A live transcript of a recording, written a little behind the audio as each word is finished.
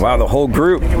Wow, the whole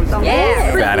group.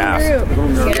 Yeah.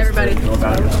 Badass. Get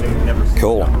everybody.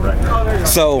 Cool.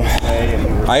 So,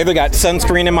 I either got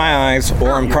sunscreen in my eyes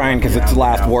or I'm crying because it's the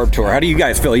last Warped Tour. How do you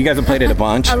guys feel? You guys have played it a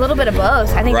bunch. A little bit of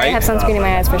both. I think I have sunscreen in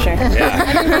my eyes for sure.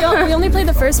 I mean, we only played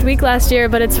the first week last year,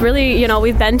 but it's really,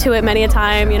 we've been to it many a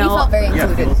time, We felt very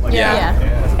included.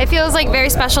 Yeah. It feels like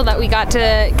very special that we got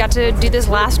to do this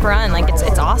last run. Like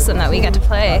it's awesome that we got to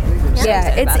play.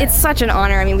 Yeah, it's such an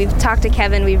honor. I mean, we've talked to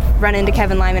Kevin, we've run into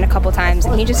Kevin Lyman a couple times,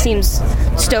 and he just seems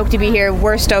stoked to be here.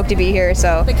 We're stoked to be here,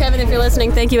 so. But Kevin, if you're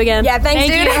listening, thank you again. Yeah, thanks,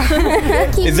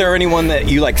 dude. Is there anyone that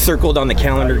you circled on the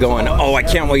calendar going, oh, I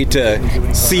can't wait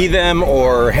to see them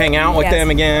or hang out with them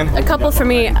again? A couple for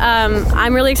me.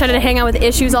 I'm really excited to hang out with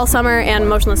Issues all summer and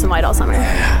Motionless in White all summer.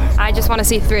 I just want to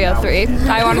see 303.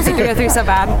 I want to see 303 so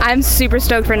bad. I'm super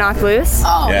stoked for Knock Loose.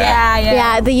 Oh, yeah.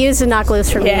 Yeah, the Used and Knock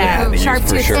Loose for me. Yeah. Sharp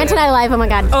Tooth. Sure. Anti Live, oh my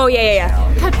god. Oh,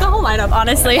 yeah. The whole lineup,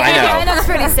 honestly. I know. I know,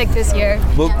 pretty sick this year.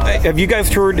 Well, have you guys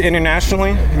toured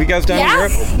internationally? Have you guys done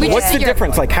Europe? We just What's the did Europe.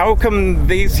 difference? How come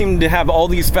they seem to have all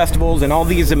these festivals and all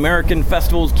these American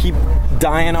festivals keep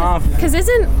dying off? Because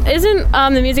isn't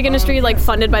the music industry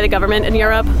funded by the government in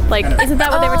Europe? Isn't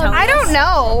that what they were telling us? I don't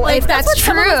know if that's what true.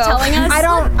 someone was telling us.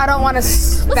 I don't want to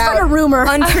spout a rumor.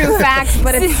 untrue facts,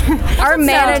 but our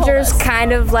managers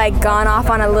kind of gone off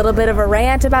on a little bit of a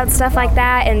rant about stuff like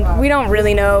that, and we don't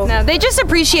really know. No, they just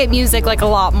appreciate music a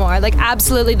lot more.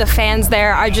 Absolutely, the fans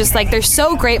there are just they're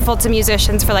so grateful to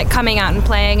musicians for coming out and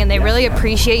playing, and they really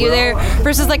appreciate you there.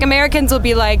 Versus Americans will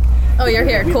be Oh, you're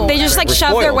here, cool. they just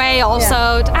shove their spoiled. way also.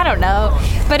 I don't know,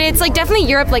 but it's definitely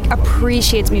Europe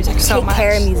appreciates music so Take much.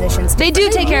 care of musicians. They do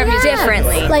take care of music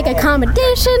differently.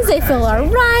 Accommodations, they fill our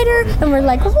rider, and we're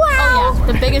like, wow. Oh,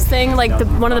 yeah. The biggest thing,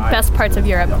 one of the best parts of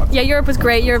Europe. Yeah, Europe was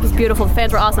great. Europe was beautiful. The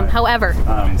fans were awesome. However,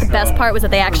 the best part was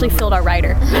that they actually filled our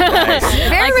rider.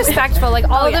 Very respectful.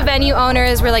 All the venue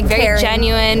owners were very Caring.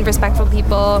 genuine, respectful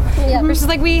people. Versus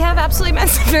we have absolutely met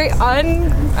some very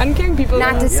uncaring people.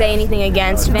 Not to say anything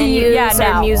against venues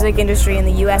or music industry in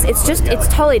the U.S. It's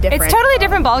totally different. It's totally a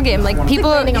different ballgame.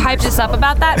 People hyped us up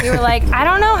about that. We were I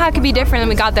don't know how it could be different. And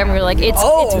we got there and we were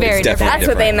it's very different. That's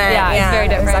what they meant. Yeah, it's very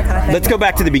different. That kind of thing. Let's go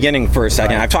back to the beginning for a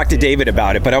second. I've talked to David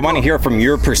about it, but I want to hear from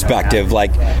your perspective,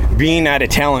 being at a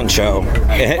talent show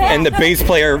and the bass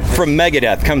player from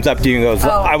Megadeth comes up to you and goes,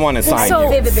 I want to sign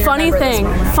you. So,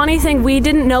 funny thing, we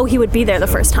didn't know he would be there the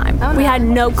first time. We had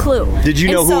no clue. Did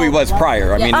you know who he was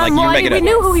prior? I mean, you're Megadeth. We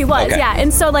knew who he was, Okay. yeah.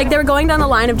 And so, they were going down the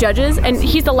line of judges, and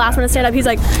he's the last one to stand up. He's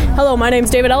like, hello, my name's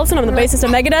David Ellison. I'm the bassist of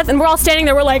Megadeth. And we're all standing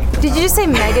there. We're like, Did you just say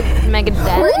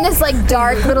Megadeth? We're in this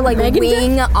dark little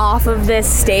wing off of this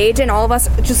stage, and all of us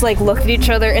just looked at each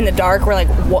other in the dark. We're like,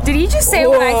 what? Did he just say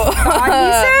what I thought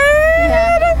he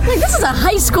said? This is a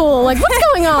high school. What's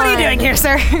going on? What are you doing here,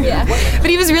 sir? Yeah. But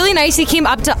he was really nice. He came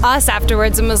up to us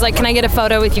afterwards and was like, can I get a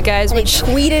photo with you guys? Which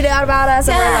tweeted out about us,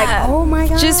 and we're like, oh my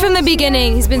god. Just from the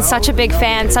beginning, he's been such a big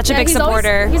fan, such a big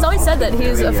supporter. He's always said that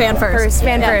he's a fan first.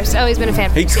 Fan first. Always been a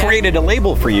fan He first. created a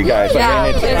label for you guys. Yeah.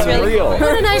 I mean, It was it's really real.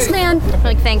 What a nice man.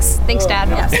 Thanks,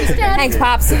 Dad. Thanks,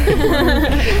 Pops.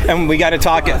 And we got to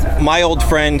talk. My old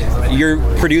friend, your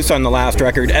producer on the last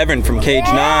record, Evan from Cage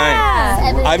 9.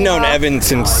 I've known Evan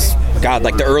since,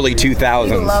 the early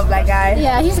 2000s. Love that guy.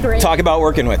 Yeah, he's great. Talk about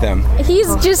working with him.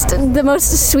 He's just the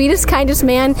most sweetest, kindest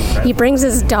man. He brings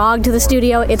his dog to the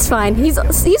studio. It's fine. He's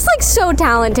so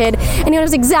talented, and he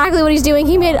knows exactly what he's doing.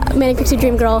 He made Manic Pixie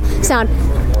Dream Girl sound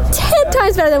 10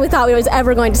 times better than we thought we was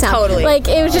ever going to sound. Totally.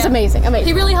 It was just amazing.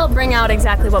 He really helped bring out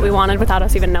exactly what we wanted without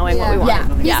us even knowing what we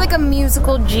wanted. He's a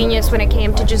musical genius when it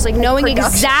came to just knowing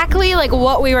exactly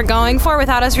what we were going for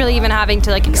without us really even having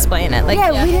to explain it. We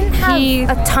didn't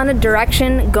have a ton of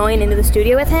direction going into the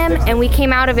studio with him, and we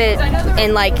came out of it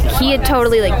and he had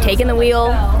totally taken the wheel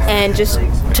and just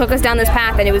took us down this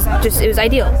path, and it was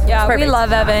ideal. Yeah, we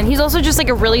love Evan. He's also just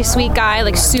a really sweet guy,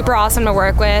 super awesome to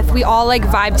work with. We all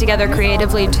vibe together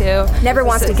creatively too. Never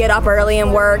wants to get up early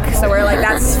and work, so we're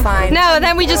that's fine. No,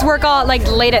 then we just work all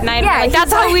late at night. Yeah,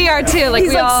 That's how we are too.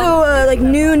 He's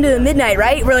noon to midnight,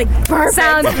 right? We're perfect.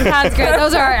 Sounds good.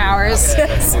 Those are our hours.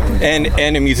 And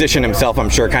a musician himself, I'm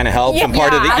sure, kind of helps. And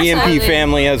part of the absolutely. EMP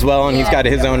family as well, and he's got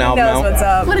his own album Knows out. what's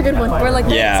up. What a good one. We're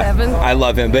Yeah, I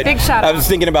love him. But Big shout I was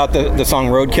thinking about the song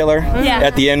Road Killer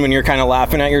at the end when you're kind of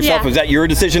laughing at yourself. Yeah. Was that your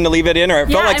decision to leave it in, or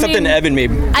it felt like something Evan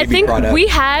maybe I think brought up? we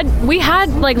had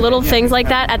little things like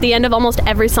that at the end of almost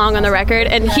every song on the record,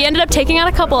 and he ended up taking out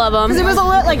a couple of them. It was a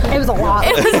lot. It was a lot.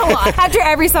 After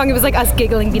every song, it was like us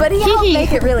giggling. But he helped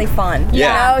make it really fun.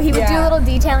 Yeah. You know, he would do little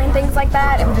detailing things like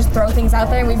that, and would just throw things out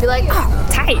there, and we'd be like, oh,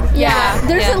 tight. Yeah.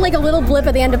 There's like a little blip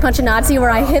at the end of Punch a Nazi where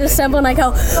I hit a cymbal and I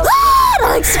go, ah! And I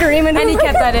like scream, and he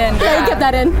kept that in. Yeah, he kept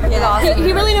that in.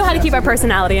 He really knew how to keep our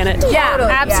personality in it. Yeah,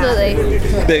 absolutely.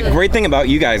 The great thing about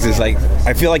you guys is like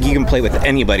I feel like you can play with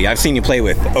anybody. I've seen you play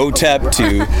with OTEP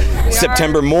to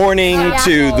September Morning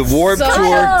to the Warped Tour.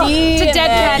 To Dead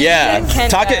Kennedy. Yeah,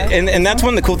 and that's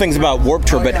one of the cool things about Warped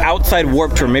Tour. But outside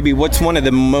Warped Tour, maybe what's one of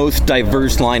the most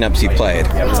diverse lineups you've played?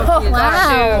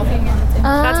 Wow.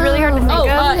 That's really hard to think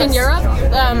of. In Europe?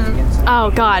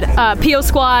 Oh God, PO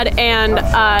Squad and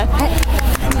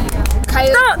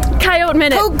Coyote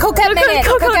Minute. Cocotte Minute.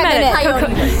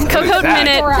 Cocotte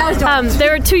Minute.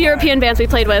 There were 2 European bands we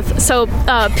played with. So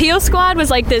PO Squad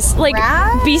was like this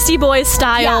Beastie Boys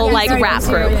style rap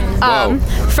group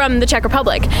from the Czech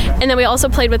Republic, and then we also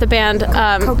played with a band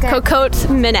Cocotte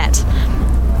Minute.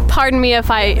 Pardon me if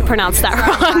I pronounced that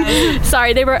wrong.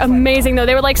 Sorry, they were amazing though.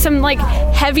 They were like some like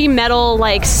heavy metal,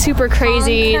 like super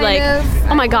crazy,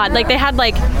 oh my god, like they had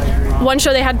like one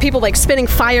show they had people like spinning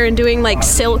fire and doing like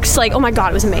silks, like oh my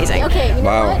god, it was amazing. Okay, you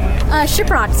know what?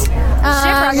 Shiprocked.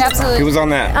 Shiprock, absolutely. Who was on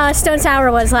that? Stone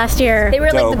Sour was last year. They were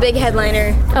like the big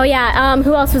headliner. Oh yeah.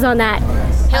 Who else was on that?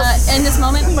 In this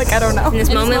moment, I don't know. In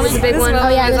this moment was a big one. Oh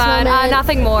yeah, was this on moment.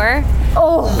 Nothing More.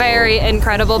 Oh, Very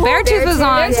incredible. Beartooth was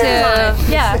on too.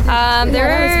 Yeah.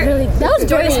 that was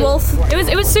Joyous great. Wolf.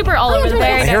 It was super all over the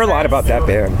place. I hear a lot about that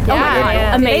band.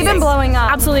 Yeah. Amazing. They've been blowing up.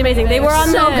 Absolutely amazing. They were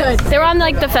on good. They were on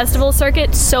like the festival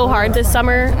circuit so hard this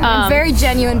summer. Very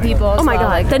genuine people. Oh my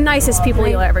god, the nicest people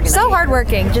you'll ever get. So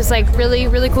hardworking. Just like really,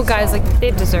 really cool guys. Like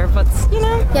they deserve what's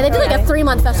Yeah, they did like a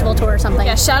 3-month festival tour or something.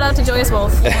 Yeah, shout out to Joyous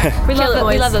Wolf. We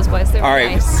love those boys. They're All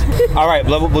really right, nice. all right.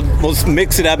 We'll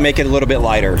mix it up, make it a little bit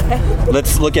lighter.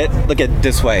 Let's look at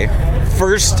this way.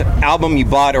 First album you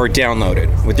bought or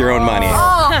downloaded with your own money.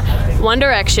 One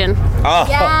Direction. Oh,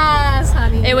 Yes,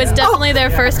 honey. It was definitely their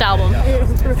first album.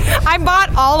 I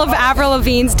bought all of Avril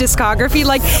Lavigne's discography,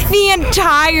 like the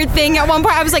entire thing. At one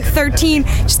point, I was like 13,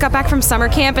 just got back from summer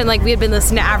camp, and like we had been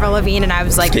listening to Avril Lavigne, and I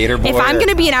was like, Skater boy. if I'm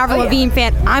gonna be an Avril Lavigne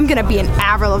fan, I'm gonna be an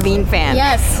Avril Lavigne fan.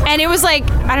 Yes. And it was like,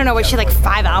 I don't know, what she had like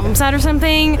 5 albums out or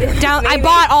something. I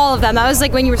bought all of them. That was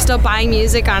like when you were still buying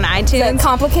music on iTunes.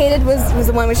 Complicated was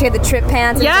the one where she had the trip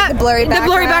pants and Yeah, the blurry background. The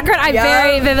blurry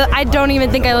background. I don't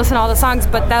even think I listened to all the songs,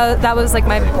 but that was like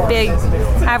my big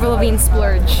Avril Lavigne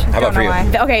splurge. How about for you?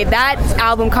 Okay, that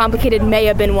album, Complicated, may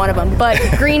have been one of them, but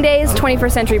Green Day's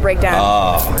 21st Century Breakdown.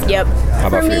 Oh. Yep. How about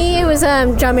For for you? me, it was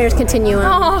John Mayer's Continuum.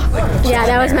 Yeah,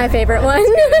 that was my favorite one.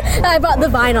 I bought the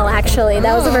vinyl actually.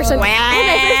 That was the first one. I had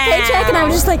my first paycheck, and I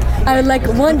was just like, I would like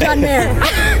one John Mayer.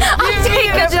 I'll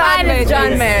take a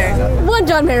John Mayer. One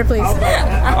John Mayer, please.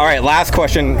 All right, last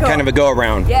question, kind of a go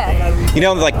around. Yeah. You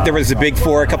know, like there was the Big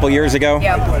Four a couple years ago.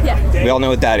 Yep. We all know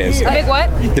what that is. Big what?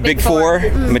 The Big Four: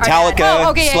 Metallica, Oh,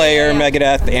 okay, yeah, Slayer, yeah.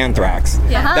 Megadeth, Anthrax.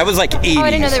 That was like 80s. Oh,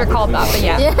 I didn't know they were called that, but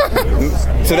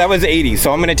yeah. So that was 80s.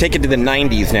 So I'm going to take it to the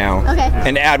 90s now. Okay.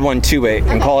 And add one to it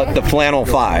and call it the Flannel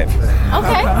 5.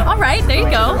 Okay, all right, there you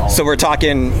go. So we're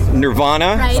talking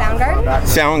Nirvana, Right.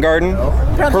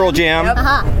 Soundgarden, Pearl Jam,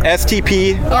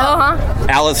 STP,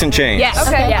 Alice in Chains. Yes.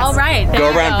 Okay. Yes. All right, there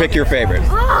Go you around, pick your favorite.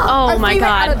 Oh my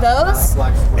Out of god. those?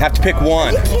 You have to pick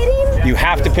one. Kidding? You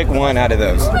have to pick one out of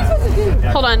those.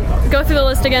 Hold on, go through the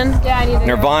list again. Yeah, I need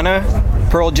Nirvana,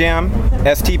 Pearl Jam,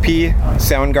 STP,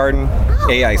 Soundgarden,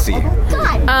 AIC.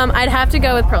 I'd have to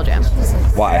go with Pearl Jam.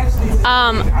 Why?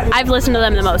 I've listened to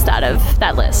them the most out of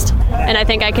that list, and I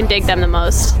think I can dig them the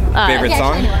most. Favorite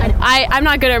song? I'm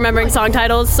not good at remembering song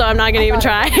titles, so I'm not gonna even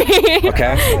try.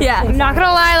 Okay. Yeah. I'm not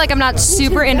gonna lie, like I'm not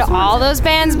super into all those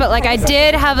bands, but like I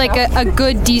did have like a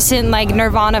good, decent like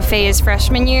Nirvana phase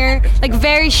freshman year, like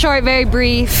very short, very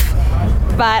brief.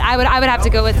 But I would have to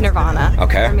go with Nirvana.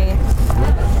 Okay. For me.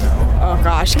 Oh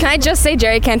gosh, can I just say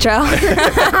Jerry Cantrell?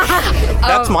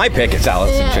 That's my pick. It's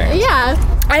Alice in Chains. Yeah.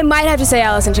 I might have to say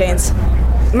Alice in Chains.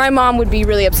 My mom would be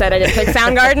really upset I didn't pick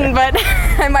Soundgarden, but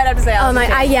I might have to say Alice in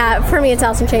Chains. Yeah, for me it's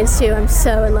Alice in Chains too. I'm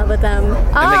so in love with them. And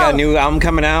they got a new album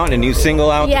coming out and a new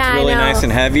single out Yeah, that's I really know. nice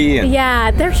and heavy. And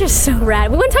Yeah, they're just so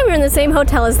rad. One time we were in the same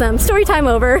hotel as them. Story time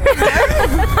over.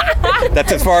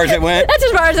 that's as far as it went. That's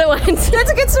as far as it went.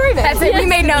 That's a good story, man. That's it. We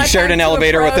made no You shared an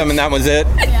elevator with them and that was it.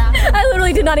 I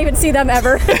literally did not even see them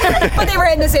ever. But they were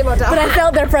in the same hotel. But I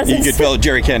felt their presence. You could feel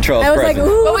Jerry Cantrell's I was presence. like,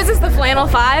 ooh. What was this, the flannel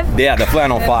 5? Yeah, the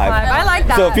flannel 5. I like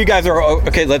that. So if you guys are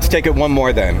okay, let's take it one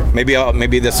more then.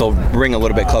 Maybe this will ring a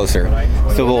little bit closer.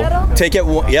 So we'll take it.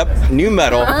 Yep, new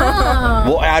metal. Oh.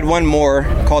 We'll add one more.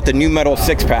 Call it the new metal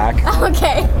 6-pack.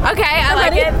 Okay. Okay, I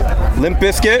like it. Limp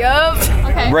Bizkit,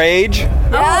 Yup. Rage,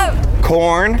 Yup.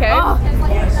 Korn, Okay.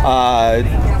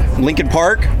 Linkin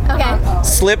Park, Okay.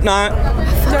 Slipknot,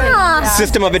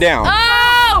 System of a Down.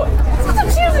 Oh!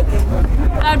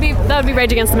 That would be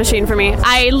Rage Against the Machine for me.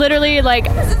 I literally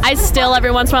I still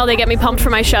every once in a while they get me pumped for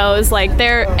my shows. Like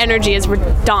their energy is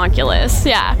redonkulous.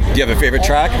 Yeah. Do you have a favorite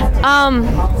track?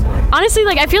 Honestly,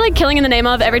 I feel like Killing in the Name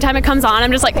of every time it comes on,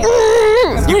 I'm just like.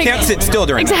 You can't sit still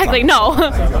during that Exactly. song.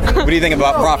 No. What do you think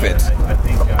about Prophets?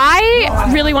 I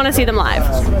really want to see them live.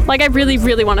 I really,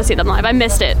 really want to see them live. I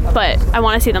missed it, but I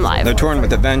want to see them live. They're touring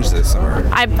with Avenged this summer.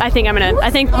 I think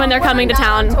when they're coming to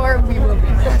town.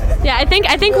 Yeah, I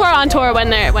think we're on tour when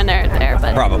they're there.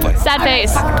 But Probably. sad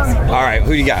face. All right,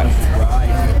 who do you got?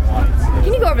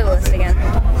 Can you go over the list again?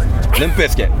 Limp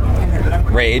Bizkit,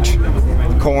 Rage,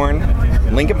 Korn,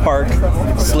 Linkin Park,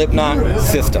 Slipknot,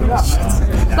 System.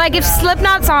 If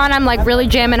Slipknot's on, I'm really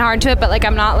jamming hard to it, but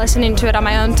I'm not listening to it on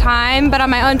my own time. But on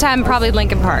my own time, probably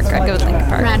Linkin Park. I'd go with Linkin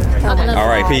Park.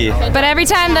 R.I.P. But every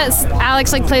time that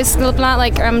Alex plays Slipknot,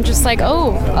 I'm just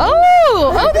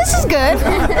oh, this is good.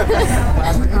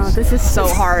 Oh, this is so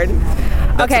hard.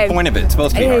 That's Okay. the point of it. It's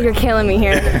supposed to be Yeah, hard. you're killing me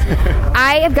here.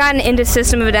 I have gotten into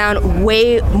System of a Down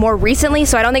way more recently,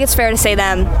 so I don't think it's fair to say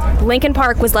them. Linkin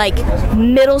Park was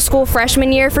middle school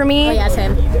freshman year for me. Oh, yeah,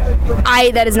 same.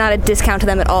 That is not a discount to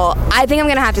them at all. I think I'm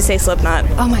gonna have to say Slipknot.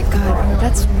 Oh my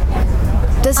god,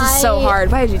 this is so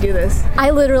hard. Why did you do this? I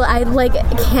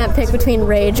can't pick between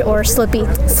Rage or Slippy.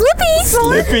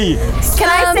 Slippy. Can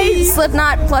I say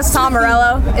Slipknot plus Tom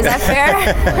Morello? Is that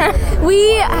fair?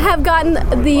 We have gotten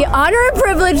the honor and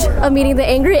privilege of meeting the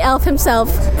angry elf himself,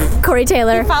 Corey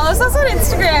Taylor. Follows us on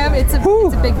Instagram. It's a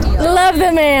big deal. Love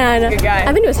the man. Good guy.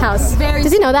 I've been to his house.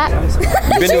 Does he know that?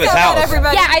 You've been to his house.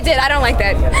 Everybody. Yeah, I did. I don't like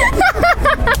that.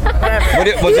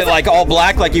 Was it all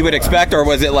black like you would expect, or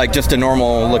was it just a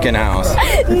normal looking house?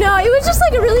 No, it was just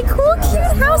a really cool,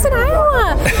 cute house in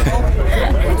Iowa.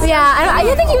 Yeah,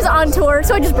 I think he was on tour,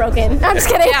 so I just broke in. I'm just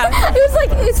kidding. Yeah. It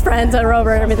was his friends are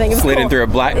over and everything. It was Slid in cool. through a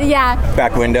black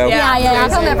back window. Yeah.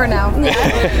 He'll never know.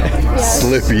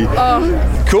 Slippy.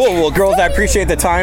 Cool. Well, girls, I appreciate the time.